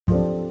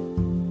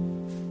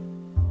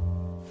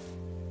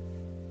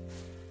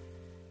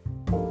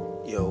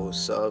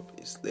what's up?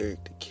 It's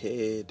Lyric the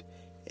Kid,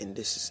 and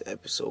this is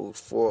episode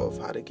 4 of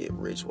How to Get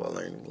Rich While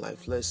Learning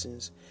Life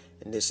Lessons.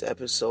 And this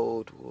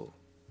episode will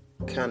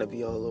kind of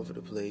be all over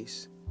the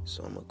place,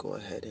 so I'm going to go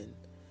ahead and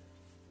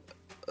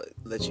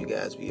let you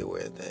guys be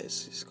aware that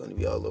it's going to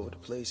be all over the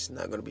place. It's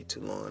not going to be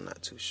too long,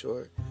 not too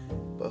short,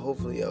 but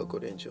hopefully y'all go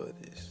to enjoy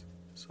this.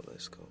 So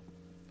let's go.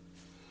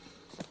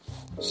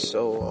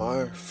 So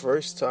our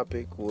first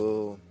topic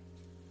will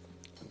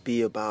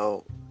be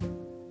about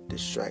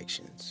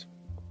distractions.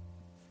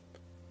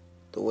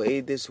 The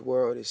way this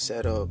world is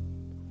set up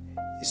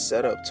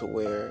to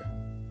where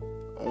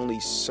only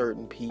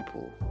certain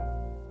people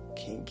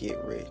can get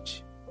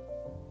rich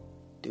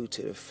due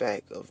to the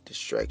fact of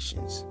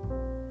distractions.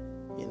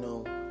 You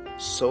know,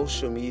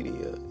 social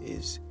media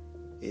is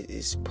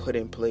put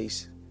in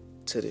place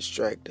to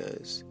distract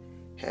us.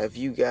 Have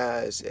you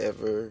guys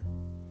ever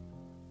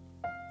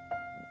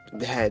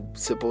had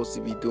supposed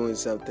to be doing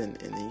something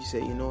and then you say,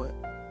 you know what,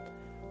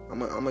 I'm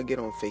gonna get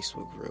on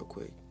Facebook real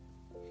quick,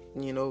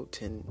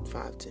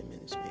 5-10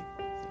 minutes maybe,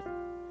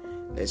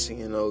 Next thing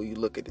you know, you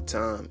look at the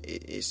time,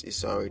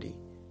 it's already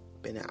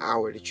been an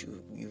hour that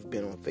you've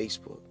been on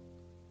Facebook,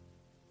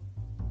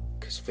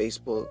 because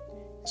Facebook,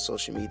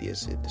 social media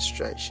is a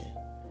distraction,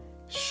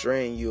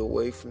 straying you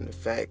away from the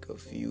fact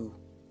of you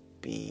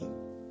being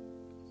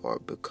or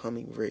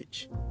becoming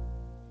rich.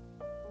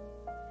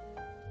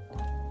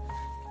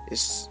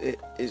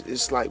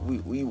 It's like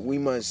we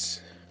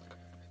must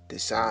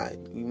decide.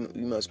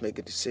 We must make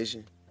a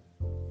decision.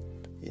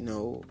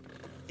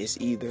 It's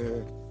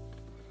either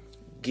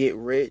get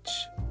rich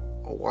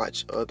or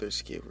watch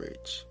others get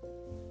rich,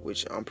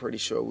 which I'm pretty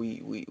sure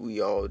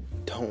we all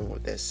don't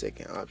want that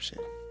second option.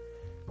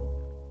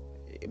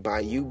 By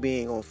you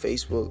being on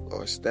Facebook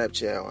or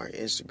Snapchat or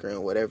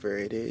Instagram, whatever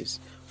it is,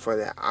 for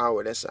that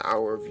hour, that's an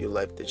hour of your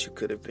life that you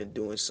could have been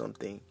doing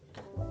something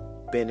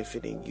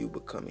benefiting you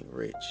becoming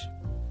rich.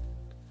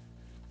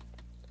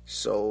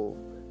 So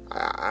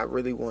I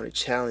really want to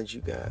challenge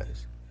you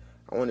guys.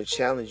 I want to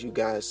challenge you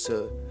guys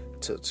to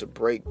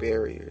break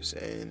barriers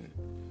and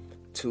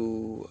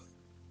to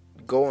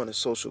go on a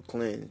social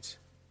cleanse.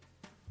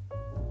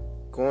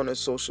 Go on a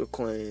social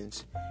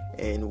cleanse,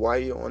 and while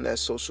you're on that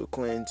social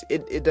cleanse,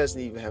 it doesn't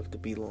even have to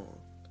be long.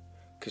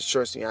 Because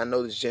trust me, I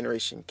know this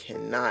generation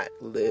cannot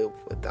live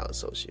without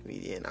social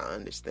media, and I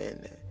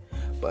understand that.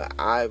 But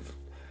I've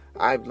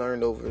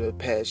learned over the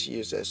past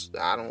years that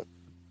I don't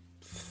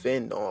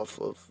fend off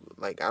of,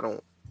 I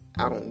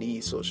don't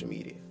need social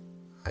media.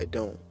 I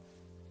don't.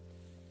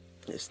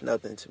 It's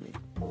nothing to me.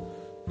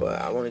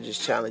 But I want to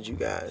just challenge you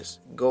guys.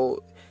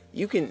 Go.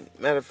 You can.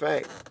 Matter of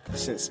fact,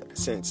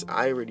 since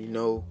I already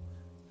know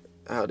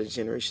how the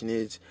generation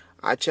is,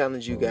 I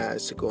challenge you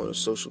guys to go on a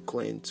social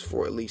cleanse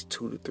for at least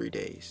 2 to 3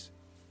 days.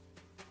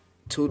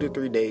 2 to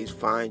 3 days.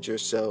 Find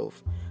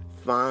yourself.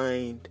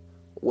 Find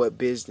what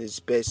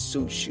business best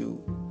suits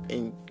you,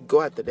 and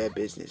go after that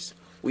business.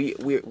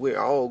 We're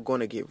all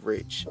gonna get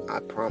rich. I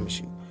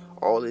promise you.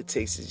 All it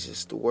takes is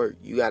just the work.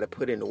 You got to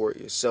put in the work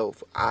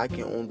yourself. I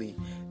can only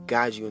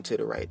guide you into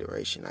the right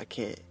direction. I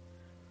can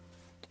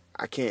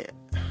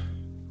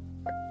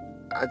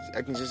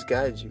just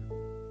guide you.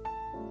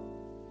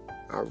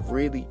 I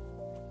really,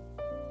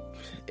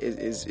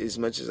 as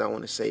much as I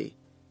want to say,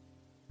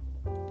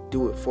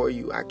 do it for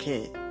you, I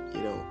can't.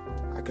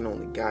 I can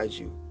only guide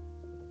you.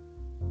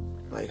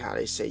 Like how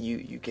they say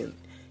you can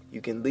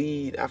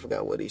lead. I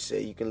forgot what they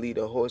say. You can lead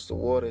a horse to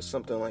water,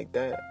 something like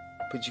that.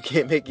 But you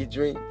can't make it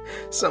drink,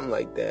 something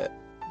like that.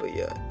 But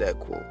yeah, that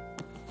quote.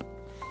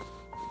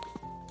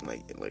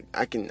 Like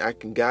I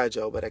can guide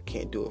y'all, but I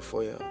can't do it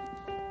for y'all.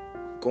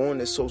 Go on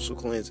this social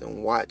cleanse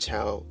and watch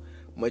how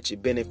much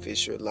it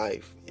benefits your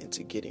life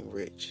into getting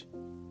rich.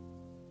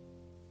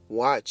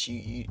 Watch,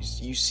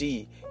 you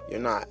see, you're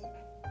not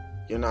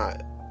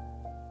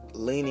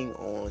leaning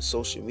on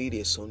social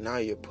media, so now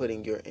you're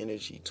putting your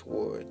energy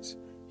towards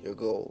your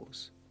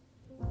goals.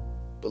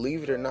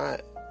 Believe it or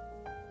not,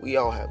 we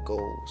all have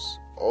goals.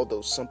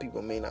 Although some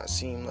people may not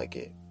seem like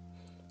it,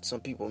 some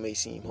people may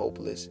seem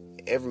hopeless,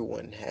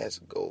 everyone has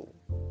a goal.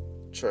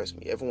 Trust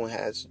me, everyone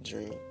has a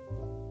dream.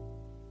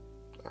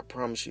 I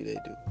promise you they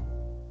do.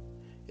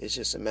 It's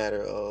just a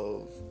matter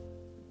of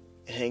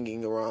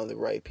hanging around the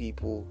right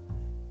people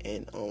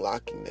and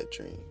unlocking that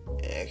dream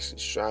and actually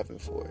striving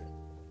for it.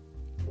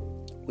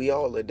 We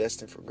all are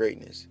destined for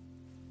greatness,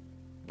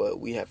 but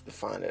we have to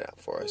find it out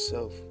for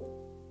ourselves.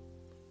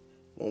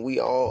 When we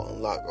all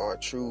unlock our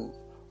true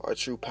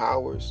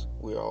powers,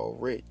 we're all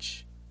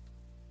rich.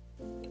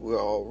 We're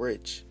all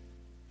rich.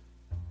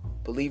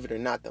 Believe it or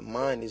not, the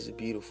mind is a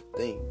beautiful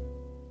thing.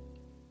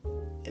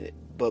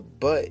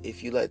 But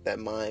if you let that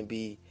mind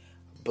be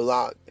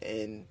blocked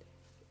and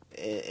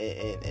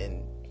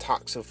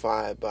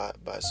toxified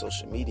by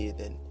social media,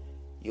 then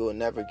you'll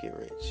never get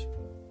rich.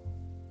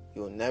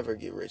 You'll never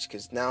get rich,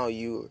 because now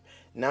you're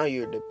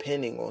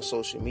depending on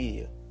social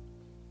media.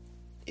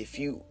 If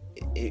you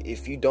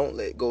don't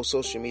let go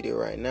social media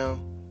right now,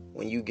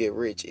 when you get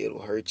rich,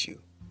 it'll hurt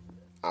you.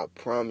 I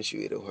promise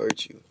you, it'll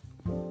hurt you.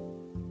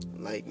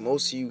 Like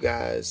most of you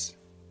guys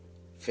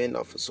fend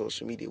off of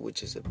social media,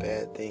 which is a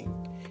bad thing.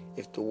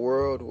 If the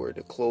world were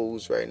to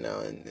close right now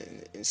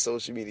and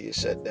social media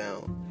shut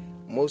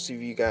down, most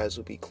of you guys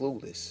would be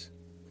clueless,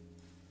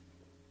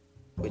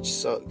 which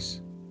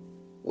sucks.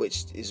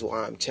 Which is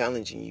why I'm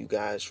challenging you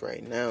guys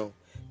right now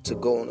to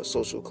go on a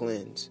social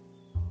cleanse.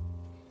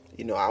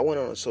 You know, I went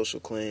on a social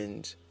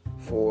cleanse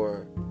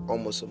for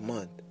almost a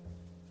month,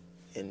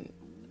 and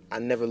I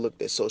never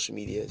looked at social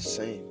media as the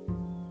same.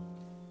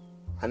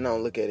 I now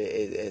look at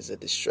it as a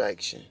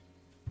distraction.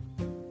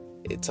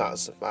 It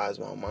toxifies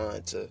my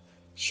mind to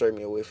stray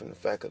me away from the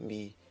fact of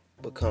me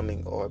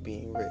becoming or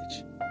being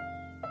rich.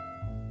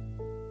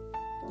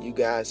 You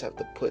guys have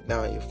to put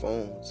down your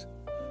phones.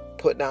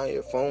 Put down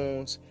your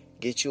phones,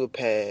 get you a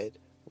pad,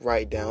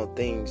 write down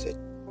things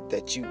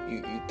that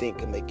you think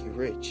can make you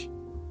rich.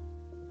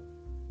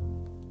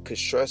 Because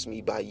trust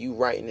me, by you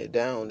writing it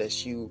down,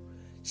 that's you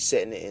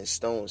setting it in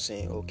stone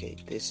saying, okay,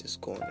 this is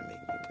going to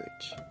make me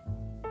rich.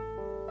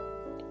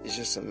 It's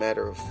just a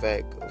matter of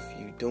fact of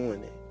you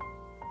doing it.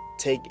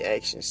 Take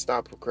action.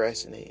 Stop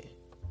procrastinating.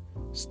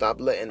 Stop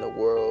letting the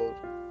world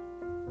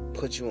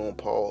put you on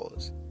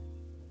pause.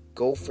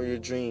 Go for your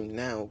dream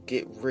now.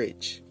 Get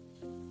rich.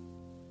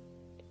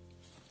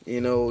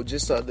 You know,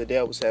 just the other day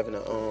I was having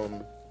a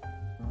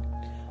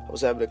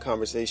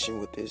conversation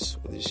with this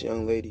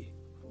young lady,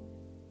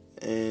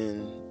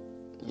 and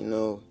you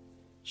know,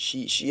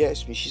 she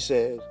asked me. She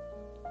said,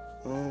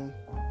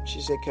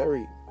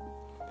 Kyrie,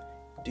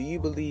 do you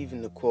believe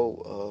in the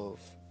quote of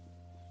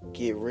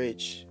 "get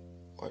rich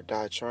or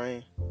die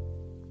trying"?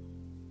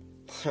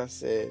 I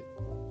said,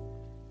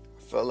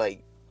 I felt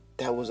like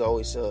that was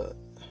always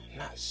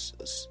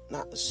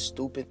not a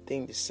stupid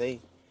thing to say,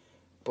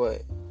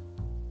 but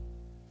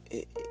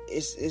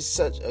it's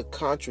such a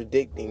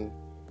contradicting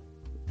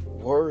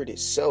word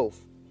itself.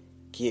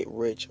 Get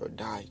rich or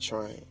die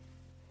trying.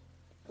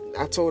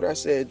 I told her, I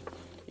said,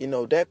 you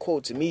know, that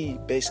quote to me,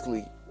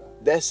 basically,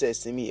 that says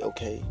to me,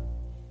 okay,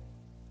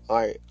 all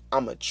right,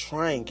 I'm going to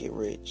try and get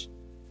rich,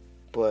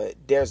 but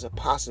there's a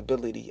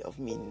possibility of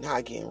me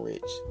not getting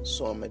rich,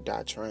 so I'm going to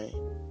die trying.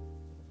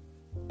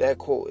 That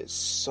quote is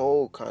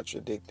so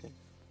contradicting.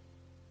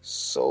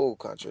 So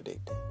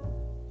contradicting.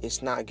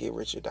 It's not get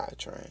rich or die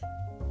trying.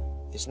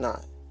 It's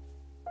not.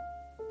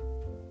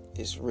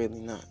 It's really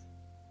not.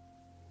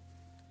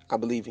 I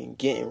believe in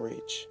getting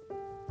rich.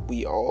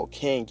 We all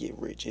can get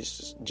rich.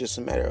 It's just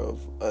a matter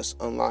of us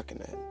unlocking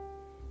that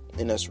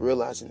and us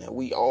realizing that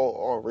we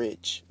all are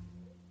rich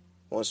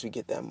once we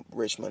get that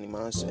rich money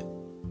mindset.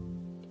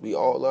 We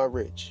all are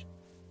rich.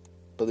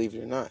 Believe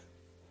it or not,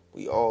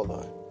 we all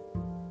are.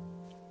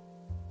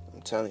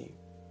 I'm telling you.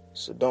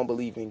 So don't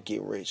believe in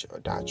get rich or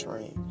die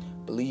trying.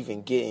 Believe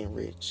in getting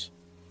rich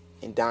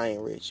and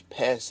dying rich,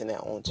 passing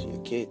that on to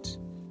your kids.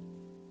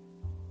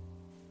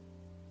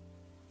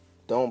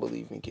 Don't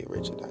believe in get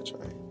rich or die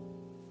trying.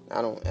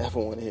 I don't ever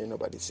want to hear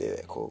nobody say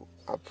that quote.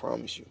 I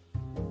promise you.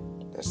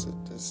 That's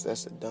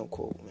a dumb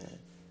quote, man.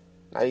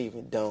 Not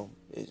even dumb.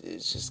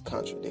 It's just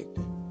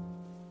contradicting.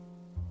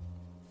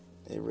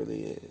 It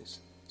really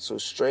is. So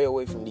stray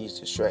away from these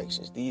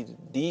distractions.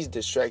 These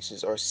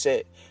distractions are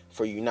set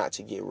for you not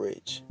to get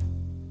rich.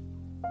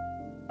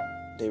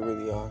 They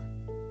really are.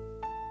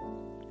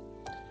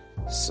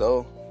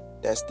 So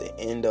that's the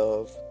end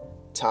of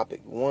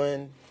topic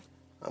 1.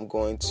 I'm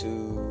going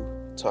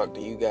to talk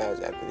to you guys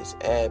after this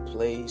ad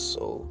plays,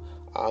 so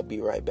I'll be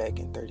right back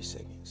in 30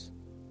 seconds.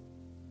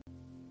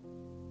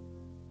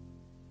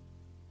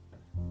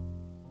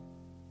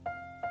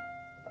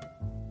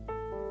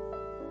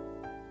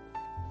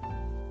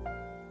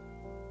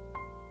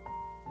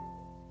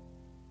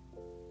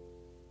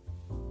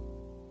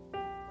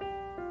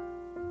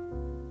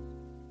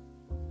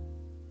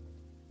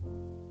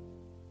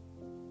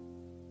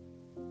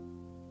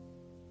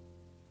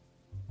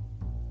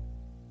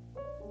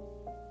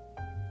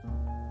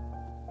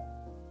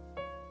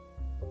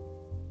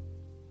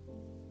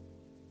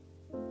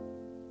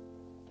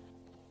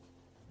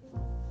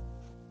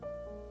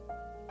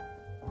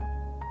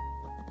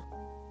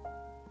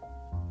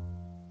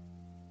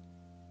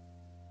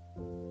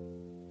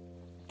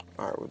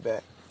 All right, we're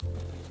back.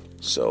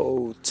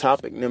 So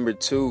topic number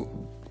 2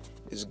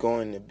 is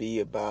going to be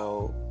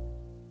about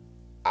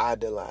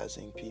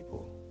idolizing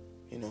people.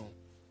 You know,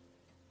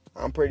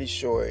 I'm pretty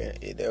sure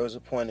there was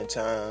a point in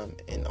time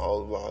in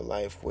all of our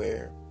life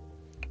where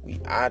we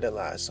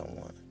idolized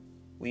someone.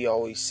 We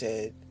always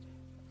said,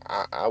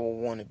 I would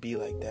want to be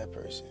like that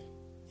person.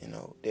 You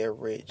know, they're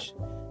rich.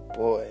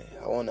 Boy,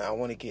 I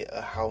want to get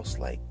a house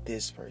like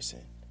this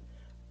person.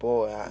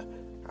 Boy,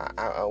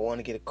 I want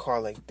to get a car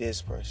like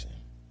this person.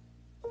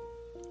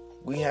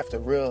 We have to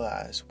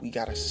realize we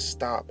got to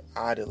stop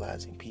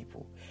idolizing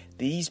people.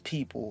 These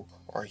people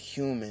are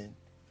human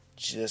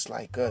just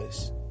like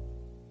us.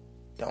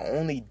 The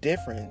only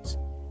difference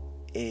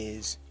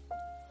is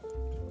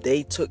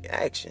they took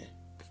action.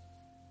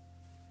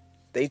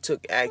 They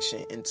took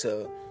action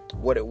into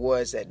what it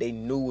was that they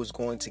knew was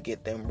going to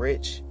get them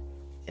rich,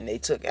 and they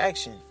took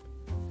action.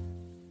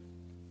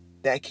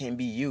 That can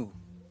be you.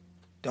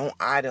 Don't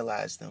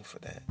idolize them for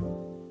that.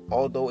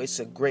 although it's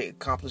a great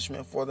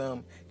accomplishment for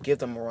them, give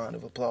them a round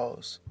of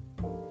applause.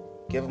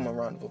 Give them a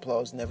round of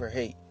applause. Never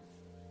hate.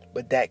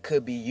 But that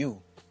could be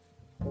you.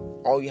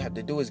 All you have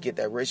to do is get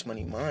that rich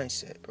money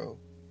mindset, bro.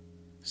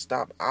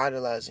 Stop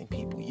idolizing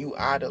people. You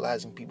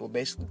idolizing people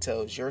basically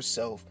tells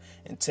yourself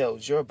and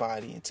tells your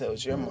body and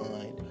tells your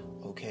mind,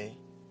 okay,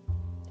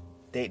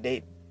 they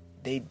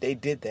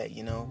did that,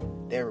 you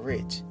know. They're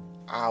rich.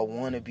 I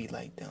want to be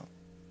like them.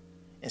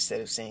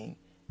 Instead of saying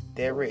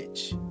they're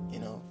rich, you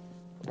know.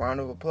 Round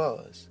of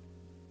applause.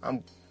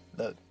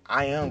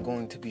 I am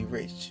going to be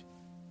rich,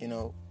 you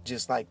know,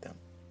 just like them.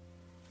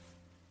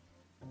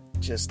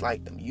 Just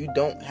like them. You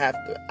don't have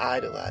to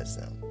idolize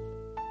them.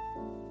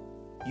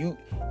 You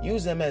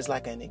use them as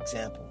like an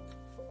example.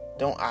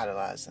 Don't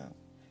idolize them.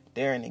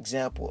 They're an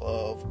example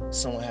of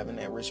someone having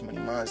that rich money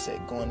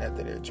mindset, going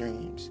after their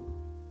dreams.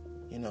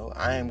 You know,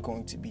 I am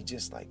going to be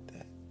just like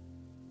that.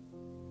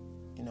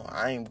 You know,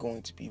 I am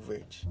going to be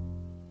rich.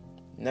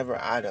 Never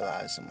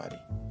idolize somebody.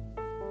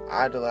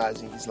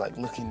 Idolizing is like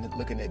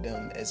looking at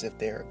them as if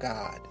they're a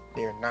god.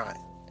 They're not.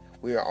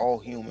 We are all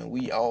human.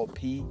 We all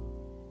pee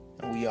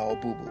and we all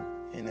boo-boo.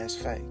 And that's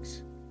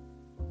facts.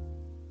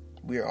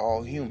 We are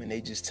all human.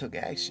 They just took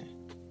action.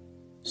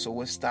 So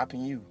what's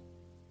stopping you?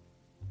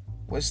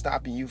 What's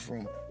stopping you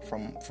from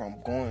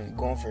going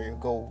for your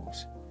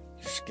goals?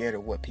 You're scared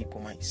of what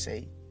people might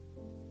say.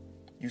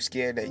 You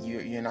scared that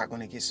you're not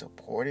going to get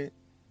supported.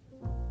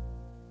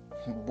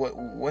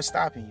 What's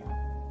stopping you?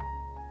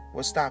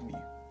 What's stopping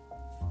you?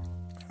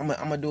 I'm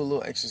gonna do a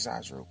little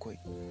exercise real quick.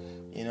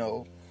 You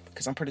know,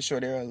 because I'm pretty sure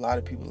there are a lot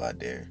of people out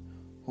there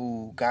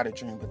who got a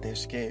dream but they're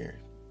scared.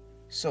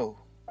 So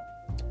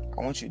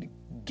I want you to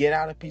get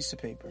out a piece of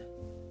paper,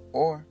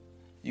 or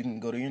you can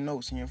go to your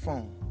notes in your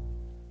phone,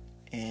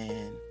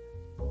 and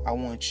I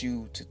want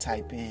you to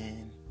type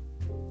in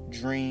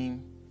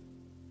dream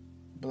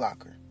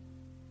blocker,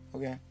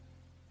 okay?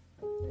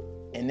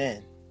 And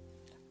then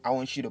I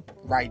want you to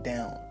write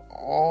down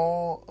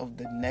all of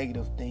the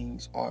negative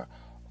things or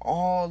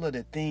all of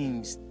the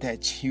things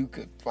that you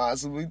could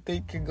possibly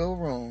think could go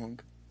wrong,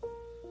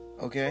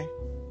 okay?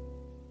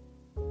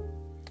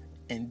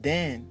 And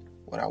then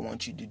what I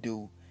want you to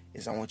do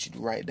is I want you to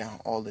write down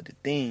all of the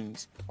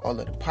things, all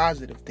of the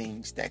positive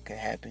things that could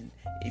happen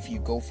if you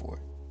go for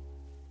it.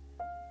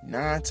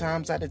 9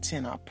 times out of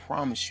 10, I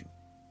promise you,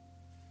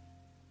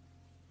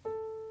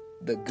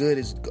 the good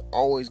is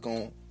always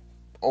going to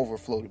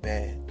overflow the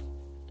bad.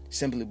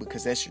 Simply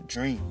because that's your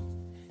dream.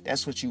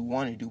 That's what you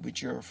want to do,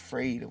 but you're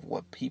afraid of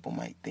what people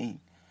might think.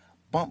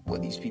 Bump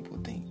what these people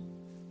think.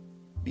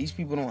 These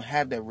people don't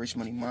have that rich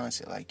money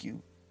mindset like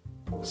you.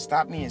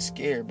 Stop being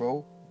scared,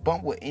 bro.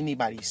 Bump what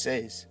anybody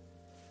says.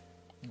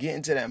 Get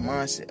into that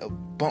mindset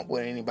of bump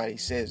what anybody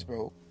says,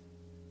 bro.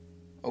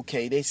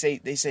 Okay, they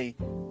say,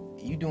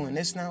 you doing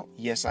this now?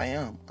 Yes, I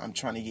am. I'm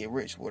trying to get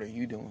rich. What are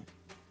you doing?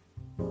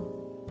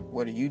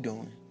 What are you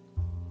doing?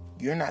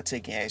 You're not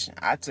taking action.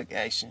 I took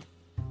action.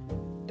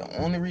 The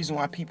only reason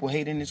why people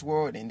hate in this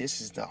world, and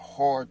this is the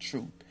hard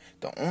truth,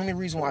 the only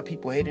reason why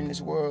people hate in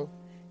this world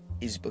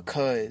is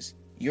because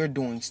you're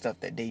doing stuff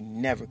that they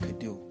never could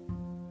do.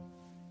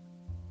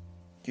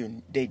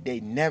 They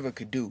never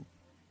could do.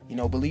 You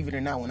know, believe it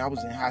or not, when I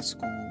was in high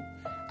school,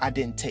 I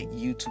didn't take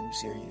YouTube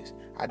serious.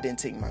 I didn't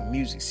take my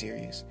music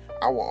serious.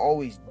 I would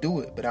always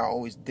do it, but I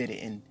always did it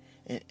in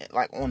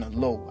like on a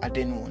low. I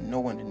didn't want no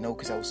one to know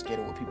because I was scared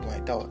of what people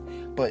might thought.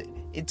 But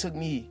it took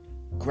me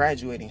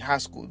graduating high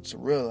school to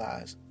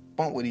realize,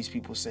 bump what these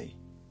people say.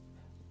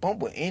 Bump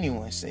what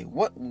anyone say.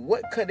 What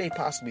could they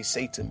possibly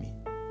say to me?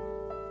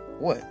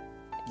 What?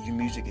 Your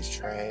music is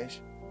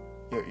trash.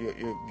 Your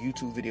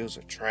YouTube videos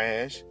are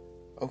trash.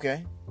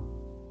 Okay?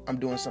 I'm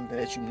doing something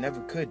that you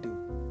never could do.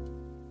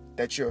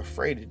 That you're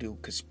afraid to do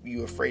because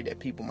you're afraid that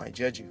people might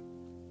judge you.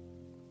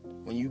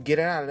 When you get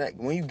out of that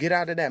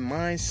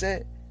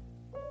mindset,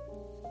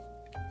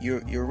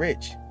 you're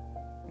rich.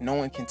 No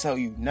one can tell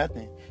you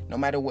nothing. No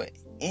matter what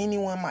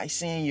anyone might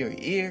say in your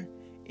ear,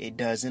 it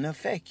doesn't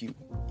affect you.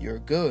 You're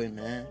good,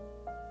 man.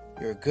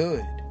 You're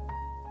good.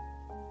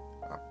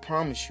 I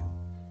promise you.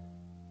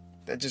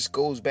 That just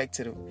goes back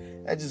to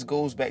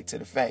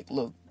the fact.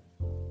 Look,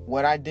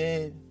 what I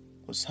did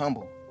was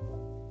humble.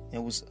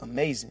 It was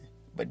amazing.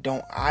 But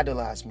don't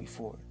idolize me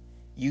for it.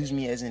 Use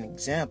me as an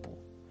example.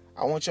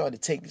 I want y'all to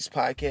take this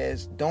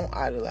podcast. Don't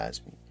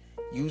idolize me.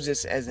 Use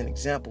this as an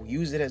example.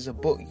 Use it as a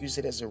book. Use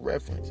it as a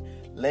reference.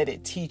 Let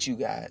it teach you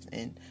guys.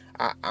 And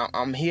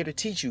I'm here to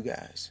teach you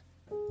guys.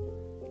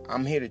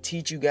 I'm here to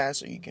teach you guys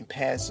so you can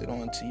pass it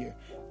on to your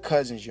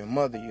cousins, your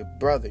mother, your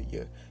brother,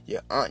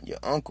 your aunt, your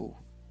uncle.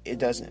 It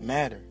doesn't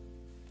matter.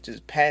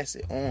 Just pass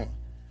it on.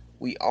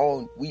 We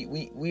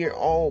are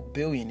all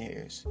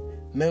billionaires,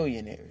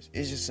 millionaires.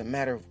 It's just a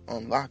matter of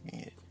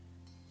unlocking it.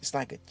 It's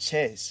like a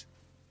chess.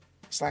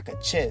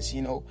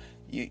 You know,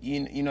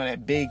 you know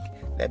that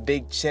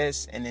big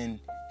chess, and then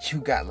you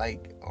got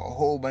like a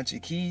whole bunch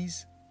of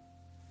keys.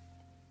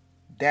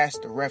 That's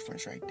the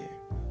reference right there.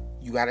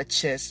 You got a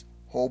chess,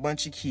 whole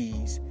bunch of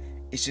keys.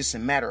 It's just a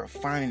matter of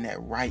finding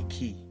that right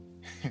key.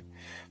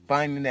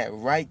 Finding that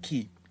right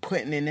key.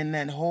 putting it in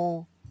that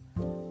hole,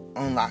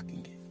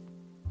 unlocking it.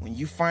 When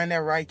you find that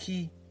right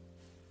key,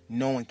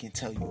 no one can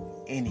tell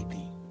you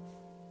anything.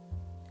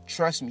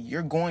 Trust me,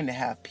 you're going to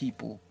have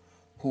people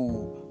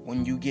who,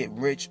 when you get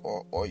rich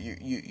or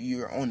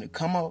you're on the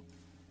come up,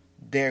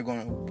 they're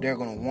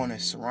gonna want to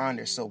surround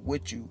themselves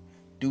with you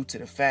due to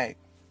the fact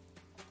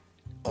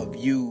of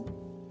you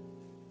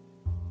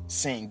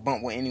saying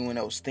bump what anyone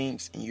else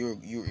thinks, and you're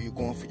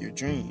going for your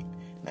dream.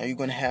 Now you're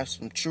gonna have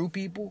some true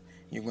people,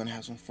 you're gonna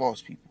have some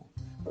false people,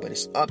 but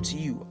it's up to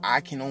you.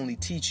 I can only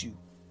teach you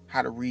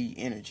how to read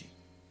energy.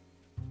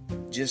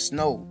 Just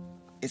know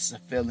it's a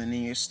feeling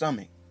in your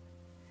stomach.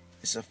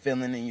 It's a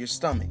feeling in your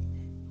stomach,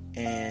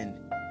 and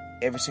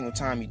every single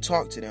time you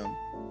talk to them,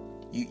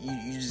 you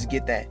just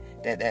get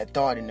that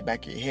thought in the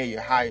back of your head.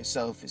 Your higher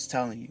self is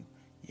telling you,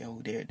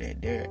 yo,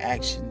 their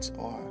actions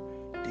are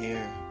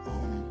their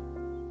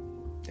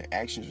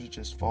actions are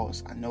just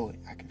false. I know it.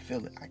 I can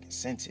feel it. I can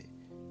sense it.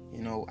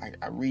 You know,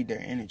 I read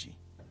their energy.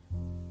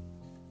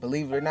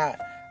 Believe it or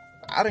not,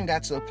 I done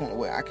got to a point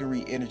where I can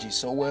read energy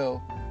so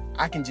well,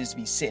 I can just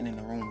be sitting in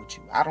the room with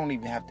you. I don't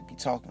even have to be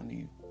talking to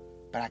you,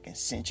 but I can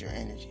sense your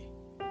energy.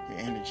 Your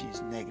energy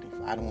is negative.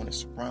 I don't want to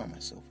surround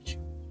myself with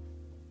you.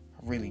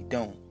 I really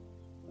don't.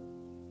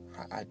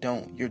 I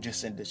don't. You're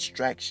just a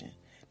distraction.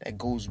 That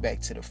goes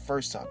back to the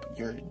first topic.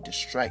 You're a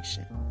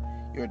distraction.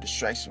 You're a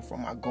distraction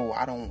from my goal.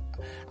 I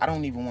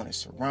don't even want to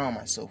surround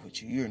myself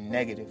with you. You're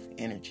negative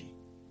energy.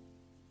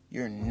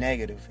 You're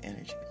negative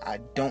energy. I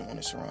don't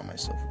want to surround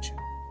myself with you.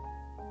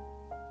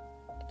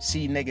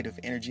 See negative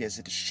energy as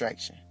a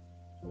distraction.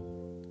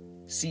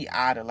 See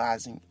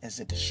idolizing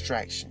as a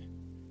distraction.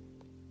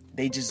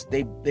 They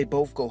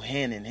both go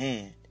hand in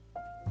hand.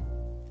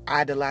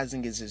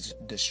 Idolizing is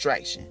a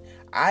distraction.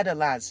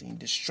 Idolizing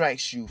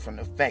distracts you from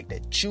the fact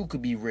that you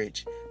could be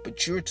rich,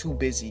 but you're too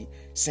busy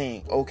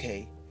saying,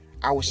 okay,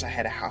 I wish I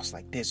had a house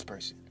like this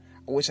person.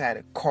 I wish I had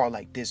a car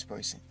like this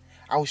person.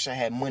 I wish I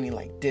had money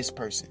like this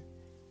person.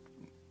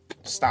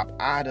 Stop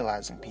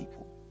idolizing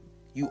people.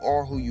 You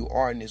are who you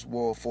are in this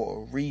world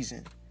for a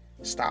reason.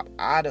 Stop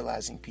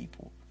idolizing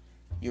people.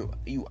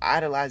 You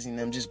idolizing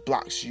them just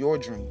blocks your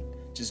dream.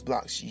 Just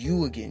blocks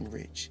you getting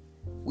rich.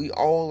 We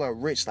all are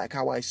rich, like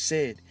how I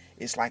said.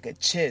 It's like a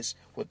chest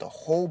with a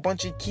whole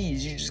bunch of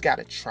keys. You just got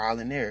to trial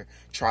and error.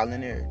 Trial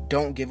and error.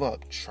 Don't give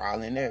up.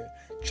 Trial and error.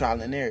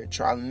 Trial and error.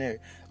 Trial and error.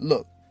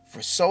 Look,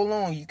 for so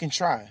long you can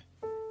try.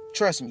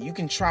 Trust me, you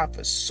can try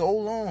for so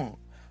long.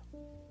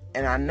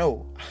 And I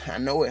know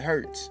it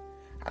hurts.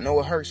 I know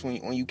it hurts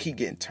when you keep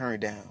getting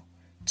turned down.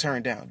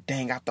 Turned down.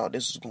 Dang, I thought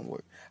this was going to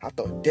work. I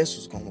thought this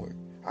was going to work.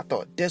 I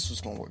thought this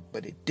was going to work,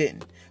 but it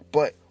didn't.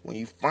 But when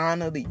you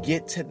finally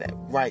get to that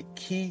right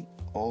key,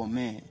 oh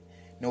man,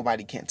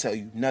 nobody can tell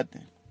you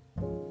nothing.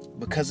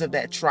 Because of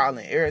that trial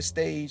and error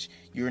stage,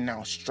 you're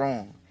now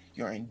strong.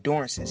 Your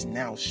endurance is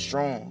now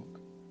strong.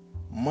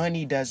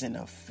 Money doesn't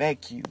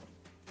affect you.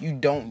 You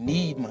don't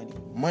need money.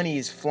 Money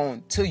is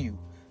flowing to you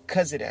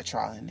because of that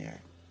trial and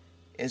error.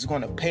 It's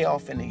going to pay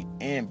off in the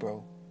end,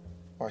 bro.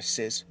 Or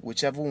sis,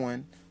 whichever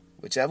one,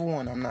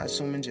 I'm not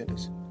assuming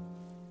genders.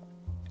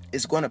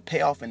 It's going to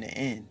pay off in the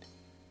end.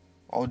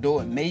 Although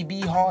it may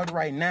be hard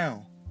right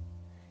now.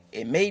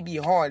 It may be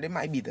hard. It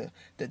might be the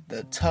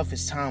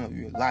toughest time of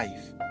your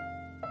life.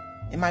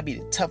 It might be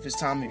the toughest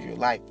time of your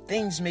life.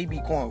 Things may be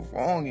going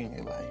wrong in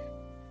your life.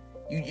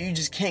 You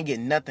just can't get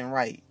nothing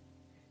right.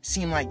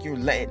 Seem like you're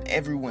letting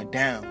everyone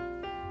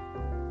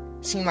down.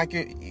 Seem like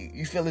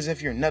you feel as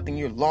if you're nothing.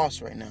 You're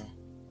lost right now.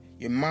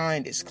 Your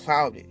mind is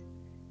clouded.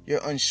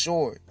 You're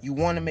unsure. You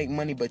want to make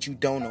money, but you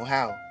don't know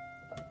how.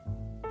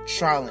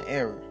 Trial and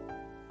error.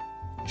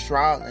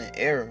 Trial and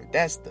error.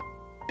 That's the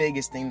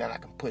biggest thing that I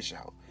can push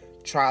out.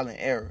 Trial and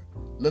error.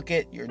 Look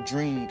at your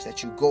dreams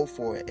that you go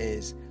for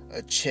as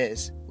a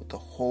chest with a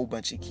whole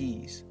bunch of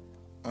keys.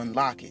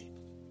 Unlock it.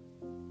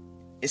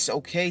 It's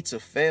okay to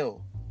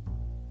fail.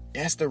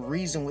 That's the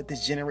reason with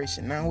this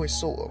generation now we're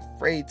so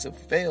afraid to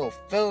fail.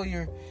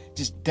 Failure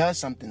just does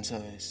something to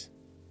us,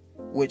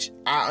 which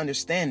I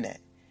understand that.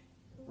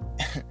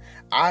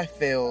 I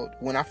failed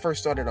when I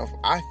first started off.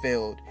 I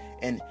failed,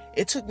 and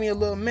it took me a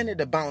little minute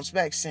to bounce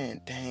back,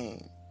 saying,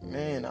 "Dang,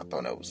 man, I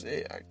thought that was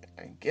it.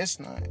 I guess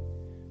not.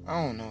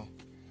 I don't know."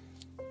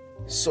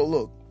 So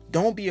look,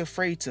 don't be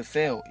afraid to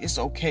fail. It's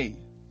okay.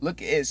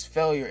 Look at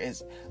failure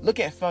as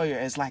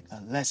like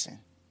a lesson.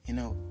 You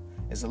know,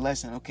 as a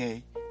lesson.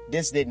 Okay,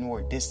 this didn't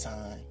work this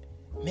time.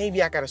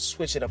 Maybe I gotta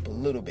switch it up a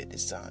little bit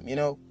this time. You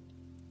know,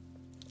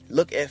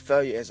 look at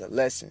failure as a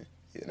lesson.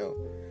 You know,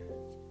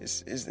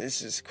 it's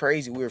just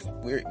crazy.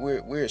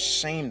 We're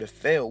ashamed to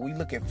fail. We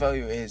look at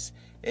failure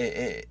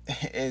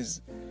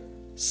as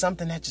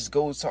something that just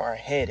goes to our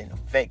head and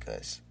affect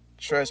us.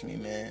 Trust me,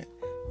 man.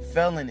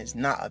 Failing is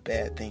not a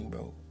bad thing,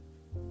 bro.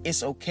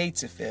 It's okay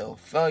to fail.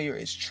 Failure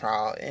is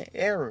trial and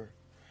error.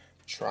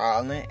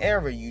 Trial and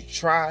error. You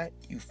try,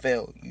 you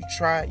fail. You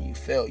try, you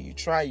fail. You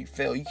try, you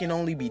fail. You can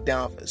only be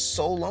down for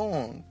so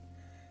long.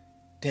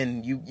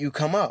 Then you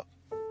come up.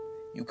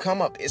 You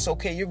come up. It's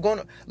okay. You're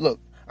gonna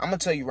look. I'm gonna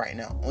tell you right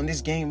now. On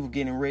this game of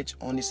getting rich,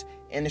 on this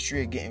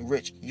industry of getting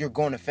rich, you're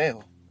gonna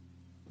fail.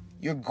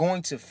 You're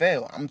going to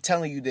fail. I'm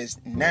telling you this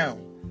now.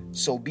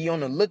 So be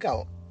on the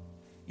lookout.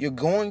 You're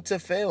going to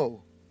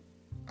fail.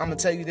 I'm going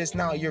to tell you this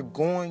now. You're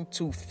going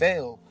to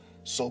fail.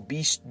 So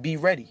be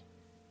ready.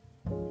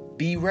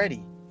 Be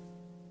ready.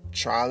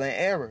 Trial and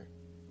error.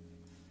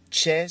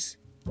 Chess,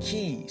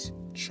 keys,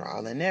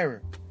 trial and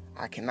error.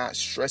 I cannot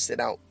stress it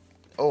out.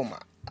 Oh my,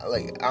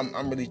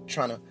 I'm really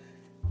trying to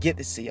get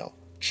this to y'all.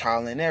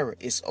 Trial and error.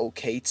 It's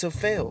okay to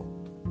fail.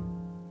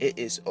 It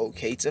is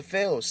okay to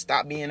fail.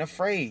 Stop being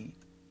afraid.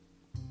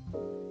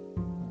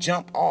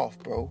 Jump off,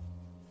 bro.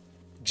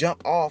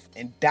 Jump off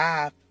and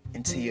dive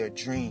into your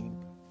dream.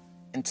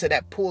 Into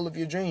that pool of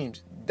your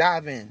dreams.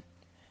 Dive in.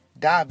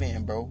 Dive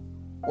in, bro.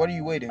 What are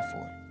you waiting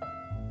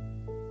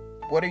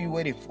for? What are you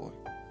waiting for?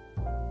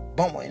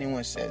 Bump what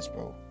anyone says,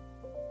 bro.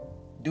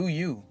 Do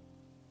you.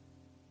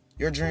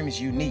 Your dream is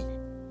unique.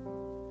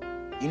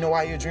 You know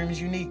why your dream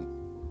is unique?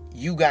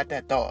 You got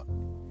that thought.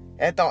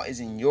 That thought is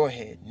in your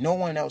head. No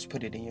one else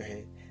put it in your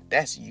head.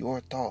 That's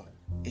your thought.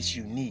 It's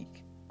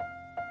unique.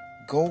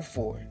 Go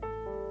for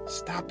it.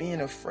 Stop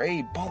being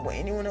afraid. Bump what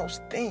anyone else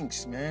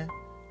thinks, man.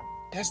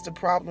 That's the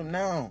problem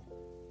now.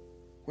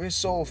 We're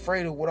so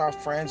afraid of what our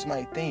friends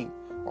might think,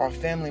 our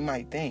family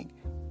might think.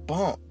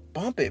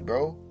 Bump it,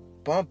 bro.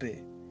 Bump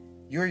it.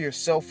 You're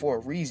yourself for a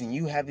reason.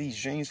 You have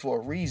these dreams for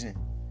a reason.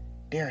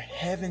 They're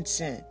heaven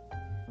sent.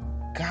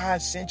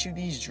 God sent you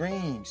these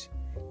dreams.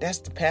 That's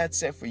the path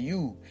set for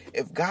you.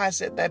 If God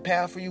set that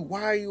path for you,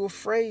 why are you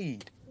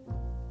afraid?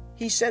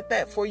 He set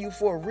that for you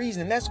for a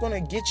reason. That's going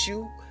to get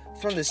you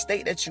from the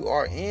state that you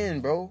are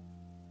in, bro.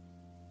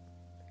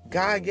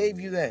 God gave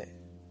you that.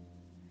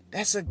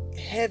 That's a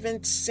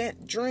heaven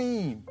sent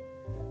dream.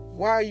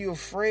 Why are you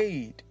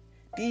afraid?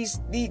 These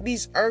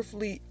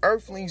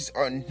earthlings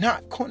are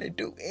not going to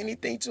do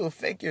anything to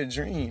affect your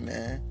dream,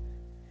 man.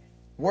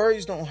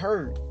 Words don't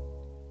hurt.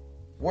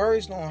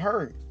 Words don't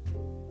hurt.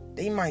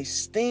 They might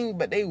sting,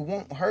 but they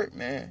won't hurt,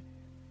 man.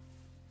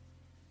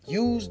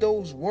 Use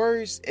those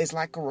words as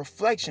like a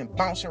reflection,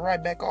 bouncing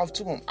right back off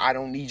to them. I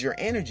don't need your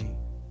energy.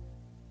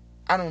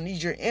 I don't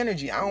need your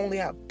energy. I only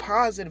have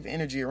positive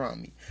energy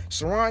around me.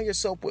 Surround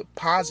yourself with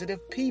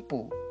positive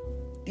people.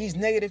 These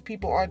negative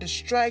people are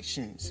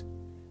distractions,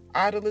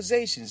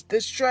 idolizations,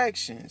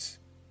 distractions.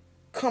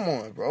 Come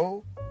on,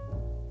 bro.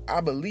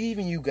 I believe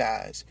in you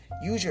guys.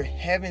 Use your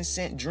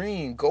heaven-sent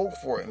dream. Go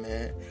for it,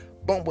 man.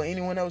 Bump what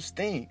anyone else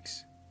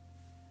thinks.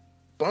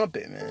 Bump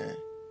it, man.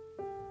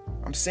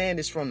 I'm saying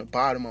this from the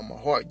bottom of my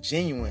heart.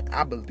 Genuine.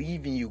 I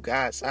believe in you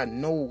guys. I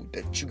know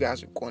that you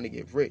guys are going to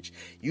get rich.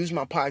 Use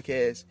my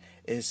podcast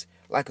as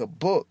like a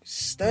book.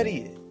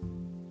 Study it.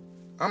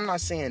 I'm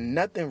not saying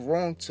nothing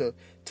wrong to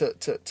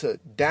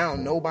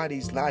down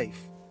nobody's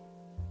life.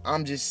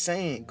 I'm just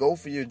saying go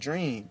for your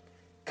dream.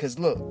 Cause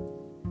look,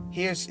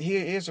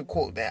 here's a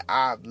quote that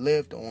I've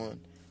lived on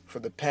for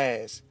the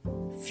past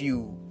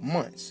few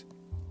months.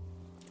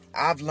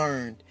 I've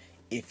learned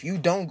if you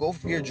don't go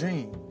for your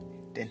dream,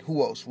 then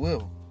who else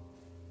will?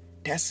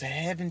 That's a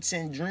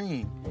heaven-sent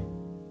dream.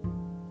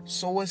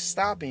 So what's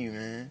stopping you,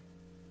 man?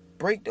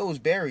 Break those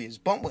barriers.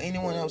 Bump what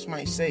anyone else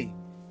might say.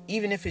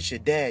 Even if it's your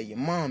dad, your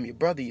mom, your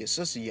brother, your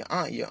sister, your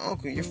aunt, your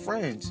uncle, your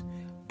friends.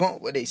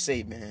 Bump what they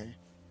say, man.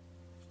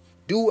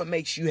 Do what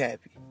makes you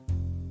happy.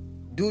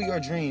 Do your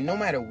dream, no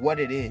matter what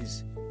it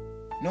is.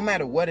 No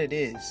matter what it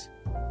is.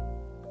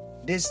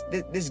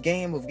 This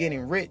game of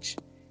getting rich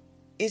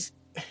is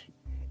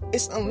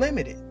it's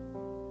unlimited.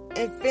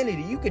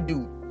 Infinity. You could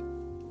do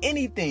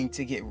anything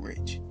to get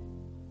rich.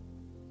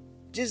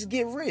 Just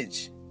get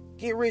rich.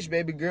 Get rich,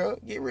 baby girl.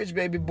 Get rich,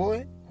 baby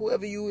boy.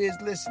 Whoever you is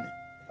listening.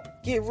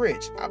 Get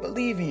rich. I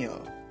believe in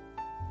y'all.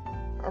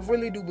 I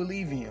really do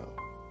believe in y'all.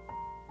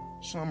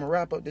 So I'm going to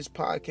wrap up this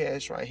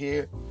podcast right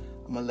here.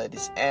 I'm going to let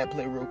this ad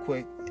play real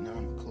quick, and then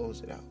I'm going to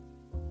close it out.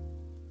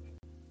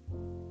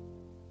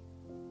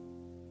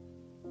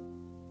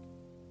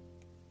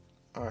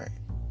 All right.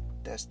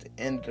 That's the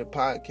end of the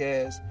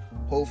podcast.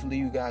 Hopefully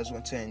you guys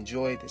want to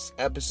enjoy this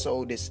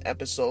episode. This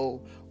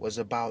episode was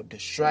about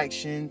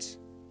distractions.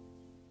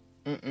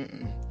 Let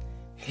me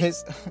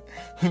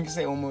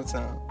say it one more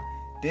time.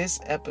 This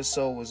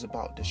episode was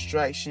about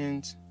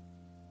distractions,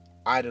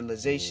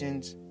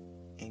 idolizations,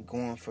 and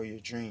going for your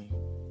dream.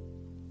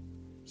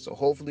 So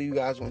hopefully you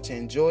guys want to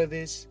enjoy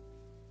this.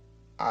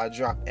 I'll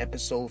drop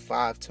episode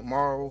 5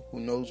 tomorrow. Who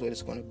knows what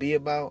it's going to be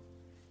about?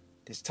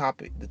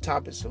 The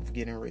topics of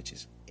getting rich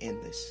is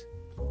endless.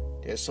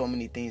 There's so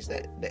many things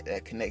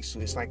that connects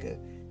to it.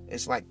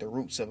 It's like the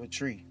roots of a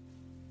tree.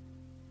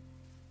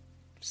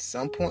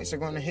 Some points are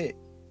going to hit,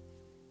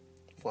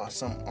 while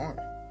some aren't.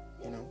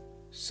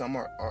 Some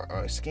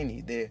are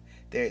skinny.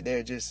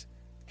 They're just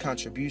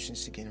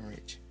contributions to getting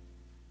rich.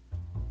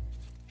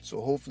 So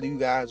hopefully you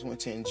guys want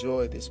to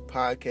enjoy this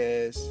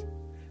podcast.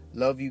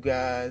 Love you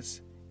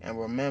guys, and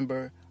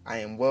remember, I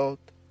am wealth,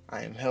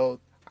 I am health,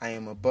 I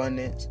am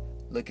abundance.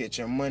 Look at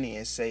your money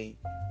and say,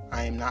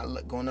 I am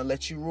not going to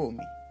let you rule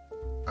me.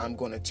 I'm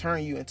going to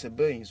turn you into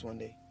billions one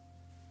day.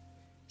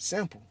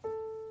 Simple.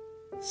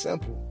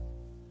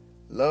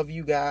 Love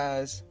you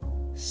guys.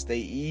 Stay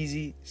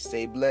easy.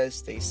 Stay blessed.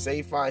 Stay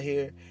safe out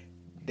here.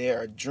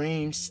 There are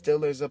dream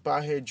stealers up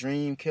out here,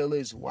 dream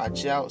killers.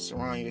 Watch out.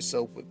 Surround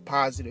yourself with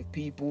positive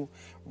people.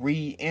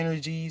 Read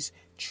energies.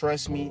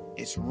 Trust me,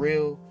 it's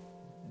real.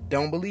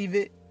 Don't believe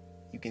it?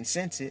 You can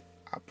sense it.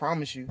 I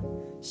promise you.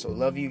 So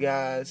love you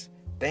guys.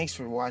 Thanks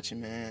for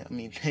watching, man.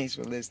 Thanks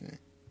for listening.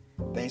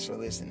 Thanks for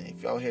listening.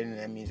 If y'all hearing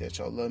that means that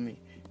y'all love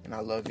me, and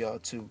I love y'all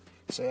too.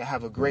 So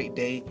have a great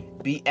day.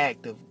 Be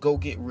active. Go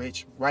get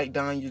rich. Write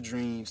down your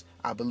dreams.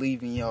 I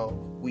believe in y'all.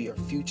 We are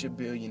future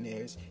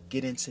billionaires.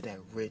 Get into that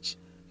rich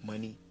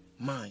money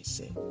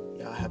mindset.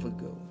 Y'all have a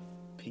good one.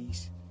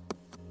 Peace.